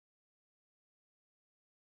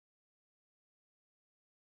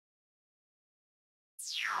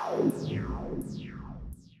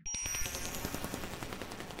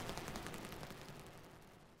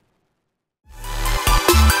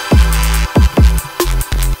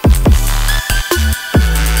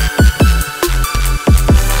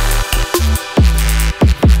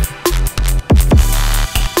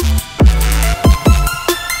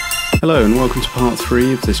Hello and welcome to part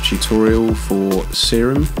 3 of this tutorial for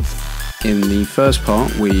Serum. In the first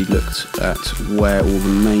part we looked at where all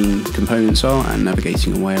the main components are and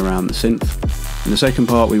navigating a way around the synth. In the second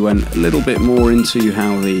part we went a little bit more into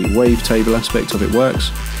how the wavetable aspect of it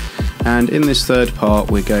works, and in this third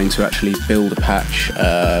part we're going to actually build a patch,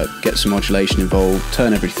 get some modulation involved,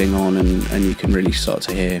 turn everything on, and you can really start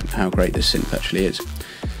to hear how great this synth actually is.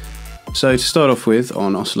 So to start off with,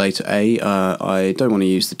 on oscillator A, I don't want to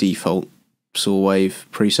use the default saw wave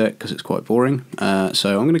preset because it's quite boring.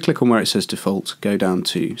 So I'm going to click on where it says default, go down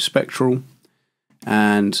to spectral,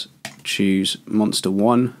 and choose monster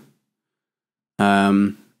 1.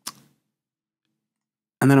 And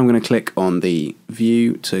then I'm going to click on the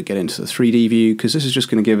view to get into the 3D view, because this is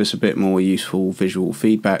just going to give us a bit more useful visual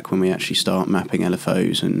feedback when we actually start mapping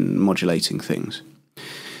LFOs and modulating things.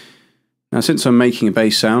 Now, since I'm making a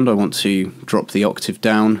bass sound, I want to drop the octave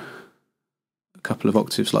down a couple of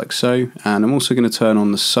octaves like so, and I'm also going to turn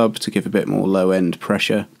on the sub to give a bit more low-end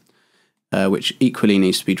pressure, which equally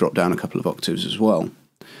needs to be dropped down a couple of octaves as well.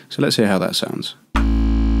 So let's hear how that sounds.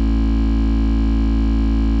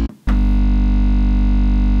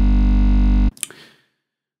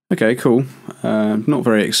 Okay, cool. Not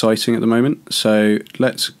very exciting at the moment, so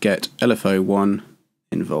let's get LFO1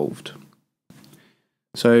 involved.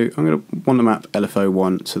 So I'm going to want to map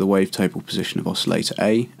LFO1 to the wavetable position of oscillator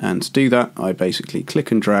A, and to do that I basically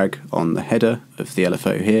click and drag on the header of the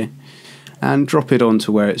LFO here and drop it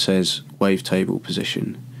onto where it says wavetable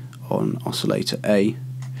position on oscillator A.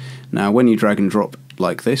 Now when you drag and drop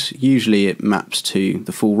like this, usually it maps to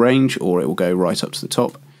the full range or it will go right up to the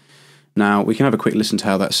top. Now we can have a quick listen to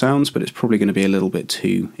how that sounds, but it's probably going to be a little bit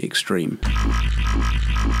too extreme.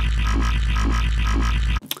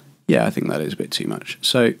 Yeah, I think that is a bit too much.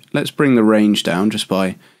 So let's bring the range down just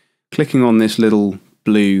by clicking on this little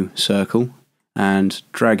blue circle and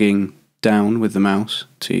dragging down with the mouse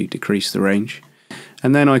to decrease the range.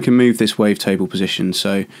 And then I can move this wavetable position.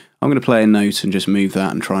 So I'm going to play a note and just move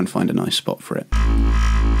that and try and find a nice spot for it.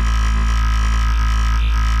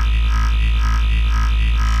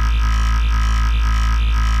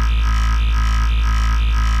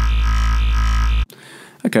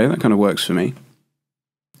 Okay, that kind of works for me.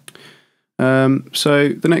 So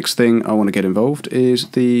the next thing I want to get involved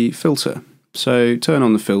is the filter. So turn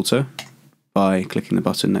on the filter by clicking the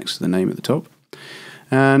button next to the name at the top.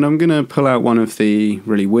 And I'm going to pull out one of the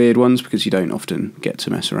really weird ones because you don't often get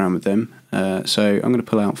to mess around with them. So I'm going to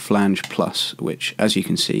pull out Flange Plus, which as you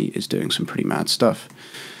can see is doing some pretty mad stuff.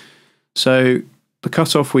 So the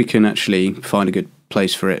cutoff, we can actually find a good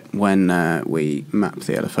place for it when we map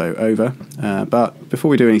the LFO over. But before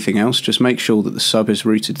we do anything else, just make sure that the sub is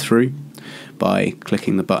routed through by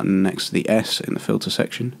clicking the button next to the S in the filter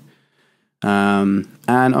section. And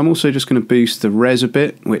I'm also just going to boost the res a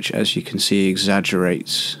bit, which as you can see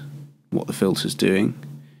exaggerates what the filter's doing,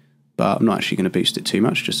 but I'm not actually going to boost it too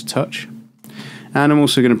much, just a touch. And I'm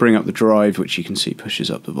also going to bring up the drive, which you can see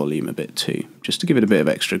pushes up the volume a bit too, just to give it a bit of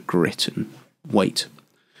extra grit and weight.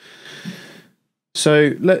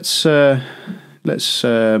 So let's map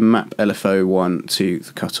LFO1 to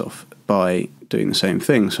the cutoff by doing the same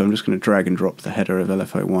thing. So I'm just going to drag and drop the header of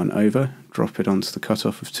LFO1 over, drop it onto the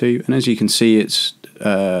cutoff of 2, and as you can see it's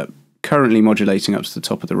currently modulating up to the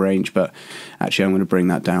top of the range, but actually I'm going to bring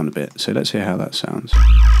that down a bit. So let's hear how that sounds.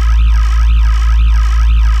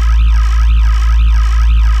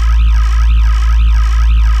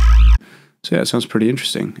 So yeah, it sounds pretty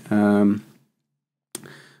interesting.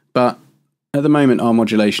 But at the moment our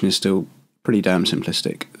modulation is still pretty damn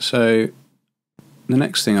simplistic. So the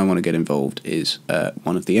next thing I want to get involved is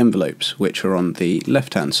one of the envelopes, which are on the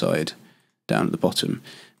left hand side down at the bottom.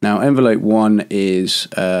 Now envelope 1 is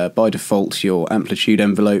by default your amplitude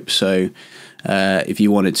envelope, so if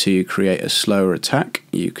you wanted to create a slower attack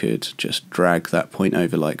you could just drag that point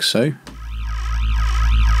over like so.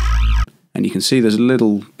 And you can see there's a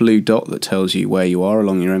little blue dot that tells you where you are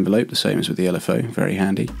along your envelope, the same as with the LFO, very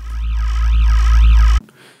handy.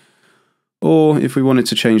 Or if we wanted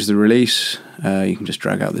to change the release, you can just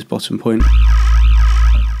drag out this bottom point.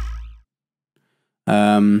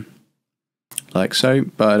 Like so,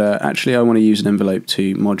 but actually I want to use an envelope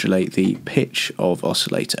to modulate the pitch of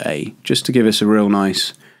oscillator A, just to give us a real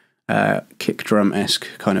nice kick drum-esque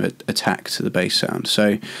kind of attack to the bass sound.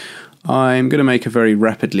 So I'm going to make a very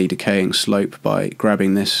rapidly decaying slope by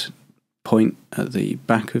grabbing this point at the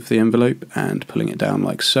back of the envelope and pulling it down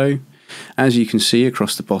like so. As you can see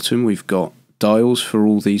across the bottom, we've got dials for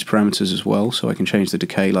all these parameters as well, so I can change the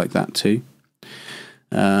decay like that too.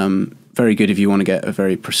 Very good if you want to get a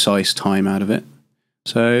very precise time out of it.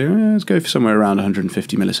 So let's go for somewhere around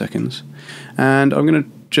 150 milliseconds. And I'm going to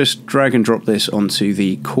just drag and drop this onto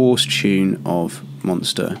the coarse tune of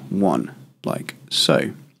Monster 1, like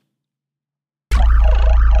so.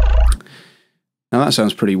 Now that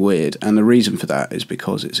sounds pretty weird, and the reason for that is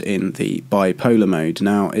because it's in the bipolar mode.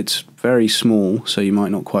 Now it's very small, so you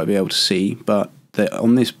might not quite be able to see, but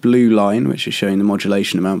on this blue line, which is showing the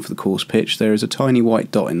modulation amount for the coarse pitch, there is a tiny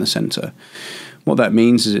white dot in the centre. What that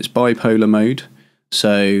means is it's bipolar mode,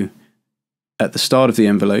 so at the start of the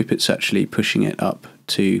envelope it's actually pushing it up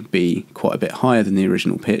to be quite a bit higher than the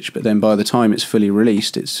original pitch, but then by the time it's fully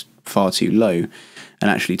released it's far too low,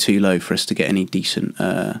 and actually too low for us to get any decent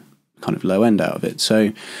kind of low end out of it.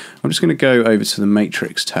 So I'm just going to go over to the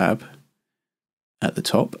Matrix tab at the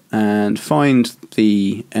top and find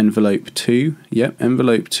the envelope 2. Yep,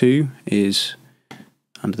 envelope 2 is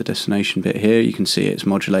under the destination bit here. You can see it's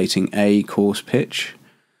modulating A coarse pitch.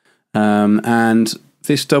 And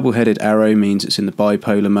this double-headed arrow means it's in the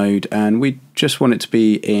bipolar mode, and we just want it to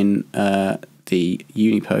be in the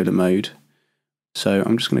unipolar mode. So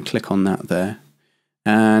I'm just going to click on that there.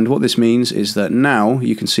 And what this means is that now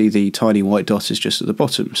you can see the tiny white dot is just at the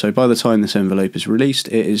bottom. So by the time this envelope is released,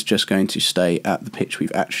 it is just going to stay at the pitch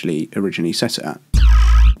we've actually originally set it at.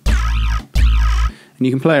 And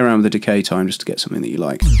you can play around with the decay time just to get something that you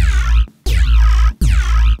like.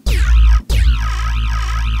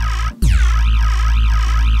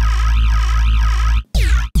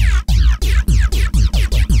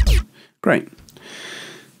 Great.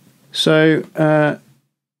 So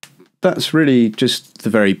that's really just the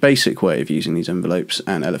very basic way of using these envelopes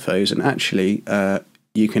and LFOs, and actually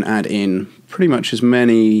you can add in pretty much as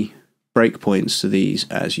many breakpoints to these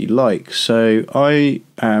as you like. So I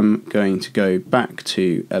am going to go back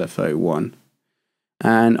to LFO 1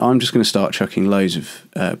 and I'm just going to start chucking loads of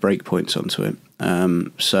breakpoints onto it,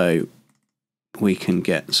 so we can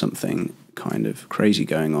get something kind of crazy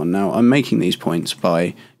going on. Now I'm making these points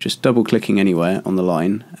by just double clicking anywhere on the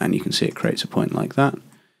line, and you can see it creates a point like that.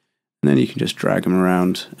 And then you can just drag them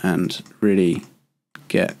around and really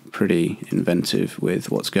get pretty inventive with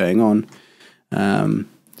what's going on.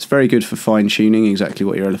 It's very good for fine-tuning exactly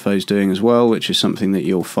what your LFO is doing as well, which is something that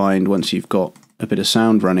you'll find once you've got a bit of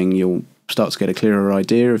sound running, you'll start to get a clearer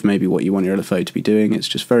idea of maybe what you want your LFO to be doing. It's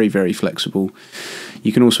just very, very flexible.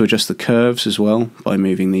 You can also adjust the curves as well by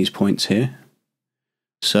moving these points here.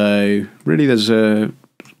 So really there's a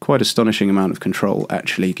quite astonishing amount of control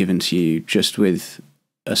actually given to you just with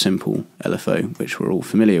a simple LFO, which we're all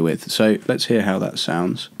familiar with. So let's hear how that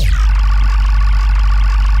sounds.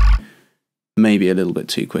 Maybe a little bit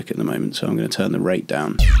too quick at the moment, so I'm going to turn the rate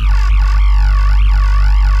down.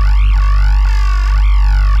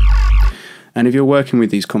 And if you're working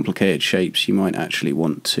with these complicated shapes, you might actually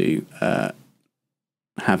want to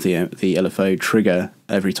have the LFO trigger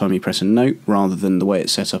every time you press a note, rather than the way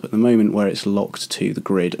it's set up at the moment where it's locked to the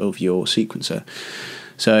grid of your sequencer.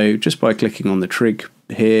 So just by clicking on the trig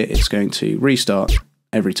here, it's going to restart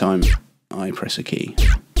every time I press a key.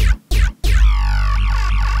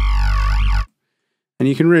 And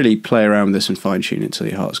you can really play around with this and fine-tune it to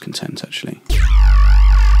your heart's content, actually.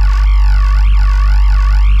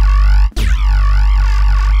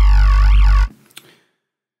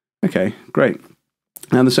 Okay, great.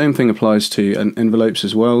 Now the same thing applies to envelopes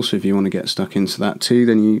as well, so if you want to get stuck into that too,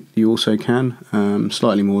 then you also can.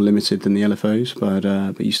 Slightly more limited than the LFOs,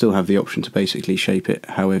 but you still have the option to basically shape it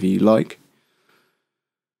however you like.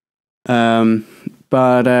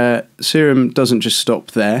 But Serum doesn't just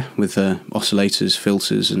stop there with oscillators,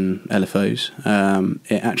 filters and LFOs.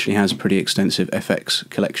 It actually has a pretty extensive FX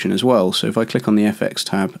collection as well. So if I click on the FX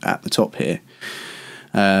tab at the top here,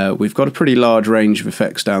 we've got a pretty large range of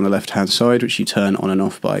effects down the left hand side, which you turn on and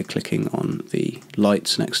off by clicking on the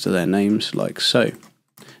lights next to their names, like so.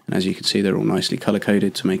 And as you can see, they're all nicely color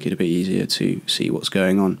coded to make it a bit easier to see what's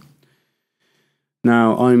going on.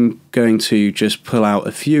 Now I'm going to just pull out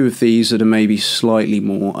a few of these that are maybe slightly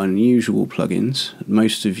more unusual plugins.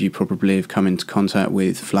 Most of you probably have come into contact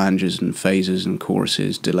with flanges and phasers and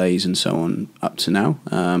choruses, delays and so on up to now.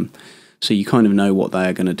 So you kind of know what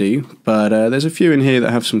they're going to do, but there's a few in here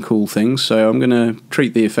that have some cool things, so I'm going to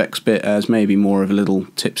treat the effects bit as maybe more of a little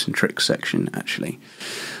tips and tricks section actually.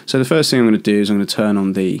 So the first thing I'm going to do is I'm going to turn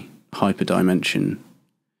on the hyperdimension,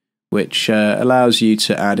 which allows you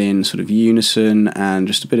to add in sort of unison and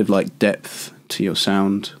just a bit of like depth to your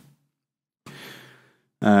sound.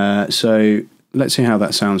 So let's see how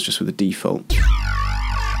that sounds just with the default.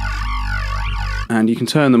 And you can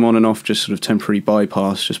turn them on and off, just sort of temporary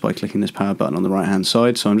bypass, just by clicking this power button on the right hand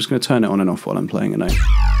side. So I'm just going to turn it on and off while I'm playing a note.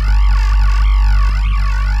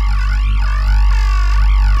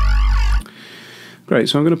 Great,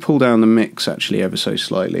 so I'm going to pull down the mix actually ever so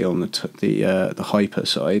slightly on the hyper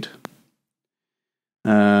side.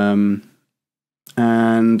 And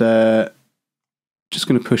just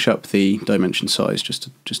going to push up the dimension size just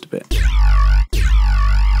a bit.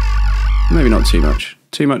 Maybe not too much.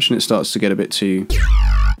 Too much and it starts to get a bit too...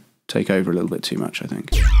 take over a little bit too much, I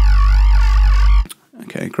think.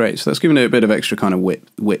 Okay, great. So that's giving it a bit of extra kind of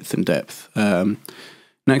width and depth.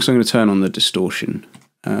 Next I'm going to turn on the distortion,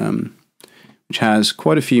 which has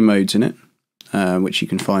quite a few modes in it, which you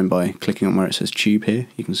can find by clicking on where it says tube here.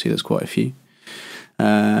 You can see there's quite a few.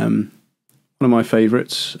 One of my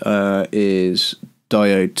favourites is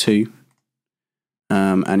diode 2,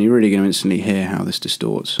 and you're really going to instantly hear how this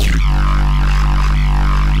distorts.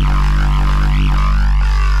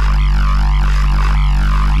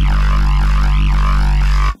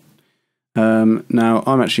 Now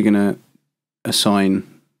I'm actually going to assign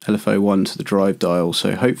LFO1 to the drive dial,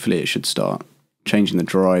 so hopefully it should start changing the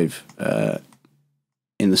drive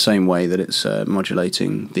in the same way that it's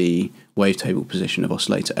modulating the wavetable position of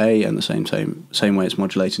oscillator A, and the same way it's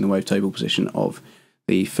modulating the wavetable position of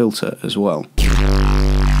the filter as well.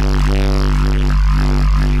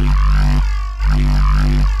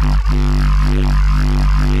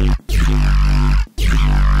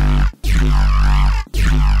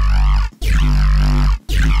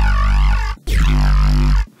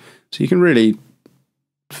 So you can really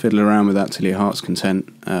fiddle around with that till your heart's content,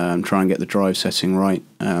 try and get the drive setting right.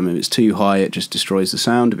 If it's too high, it just destroys the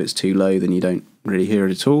sound. If it's too low, then you don't really hear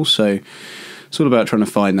it at all. So it's all about trying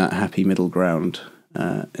to find that happy middle ground,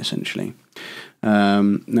 essentially. Now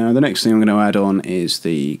the next thing I'm going to add on is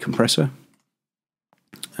the compressor,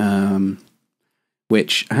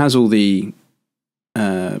 which has all the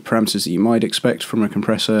parameters that you might expect from a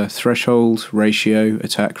compressor: threshold, ratio,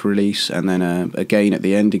 attack, release, and then a gain at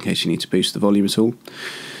the end in case you need to boost the volume at all.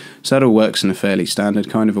 So that all works in a fairly standard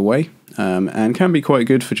kind of a way, and can be quite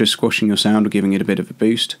good for just squashing your sound or giving it a bit of a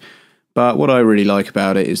boost. But what I really like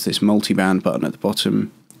about it is this multiband button at the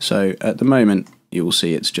bottom. So at the moment you will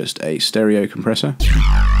see it's just a stereo compressor.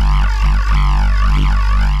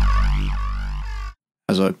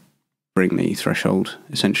 As I bring the threshold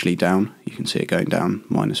essentially down, you can see it going down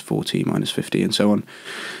 -40, -50 and so on.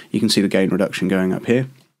 You can see the gain reduction going up here.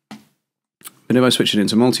 But if I switch it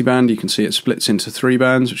into multiband, you can see it splits into 3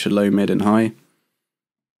 bands, which are low, mid and high.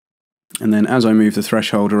 And then as I move the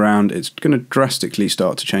threshold around, it's going to drastically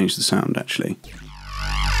start to change the sound actually.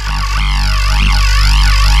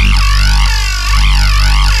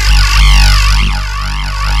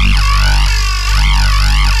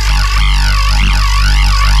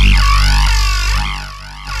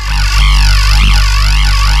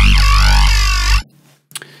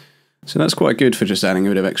 So that's quite good for just adding a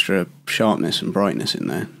bit of extra sharpness and brightness in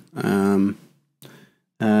there.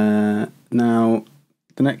 Now,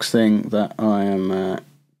 the next thing that I am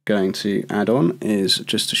going to add on is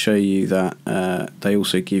just to show you that they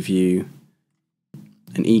also give you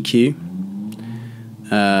an EQ,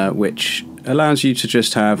 which allows you to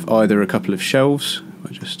just have either a couple of shelves,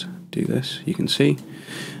 if I just do this, you can see,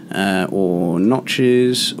 or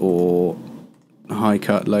notches, or high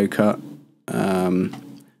cut, low cut,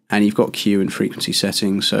 and you've got Q and frequency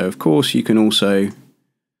settings. So of course you can also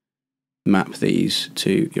map these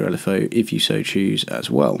to your LFO if you so choose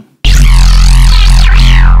as well.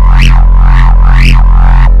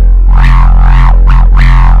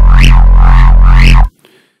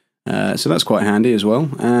 So that's quite handy as well.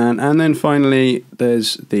 And then finally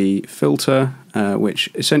there's the filter, which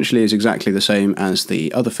essentially is exactly the same as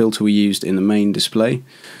the other filter we used in the main display,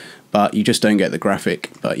 but you just don't get the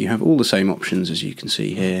graphic, but you have all the same options as you can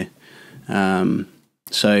see here.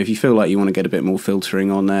 So if you feel like you want to get a bit more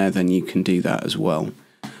filtering on there, then you can do that as well.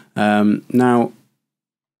 Now,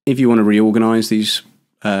 if you want to reorganize these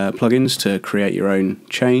plugins to create your own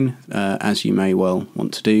chain, as you may well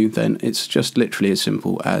want to do, then it's just literally as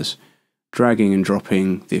simple as dragging and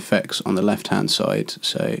dropping the effects on the left hand side.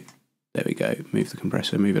 So there we go, move the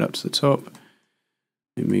compressor, move it up to the top,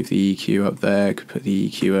 move the EQ up there, could put the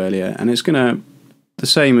EQ earlier, and it's going to, the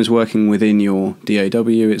same as working within your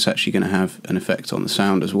DAW, it's actually going to have an effect on the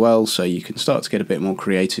sound as well, so you can start to get a bit more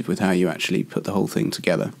creative with how you actually put the whole thing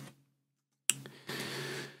together.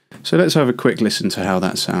 So let's have a quick listen to how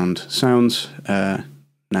that sounds.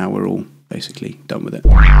 Now we're all basically done with it.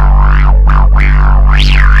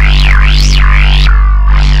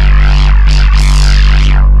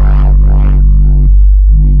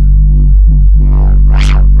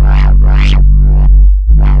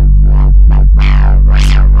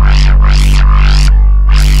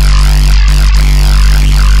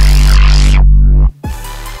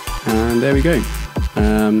 we go.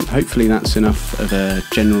 Hopefully that's enough of a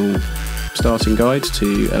general starting guide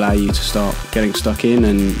to allow you to start getting stuck in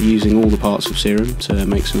and using all the parts of Serum to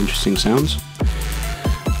make some interesting sounds.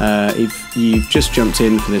 If you've just jumped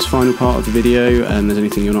in for this final part of the video and there's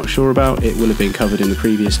anything you're not sure about, it will have been covered in the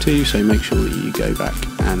previous two, so make sure that you go back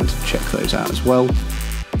and check those out as well.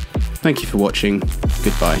 Thank you for watching.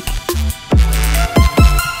 Goodbye.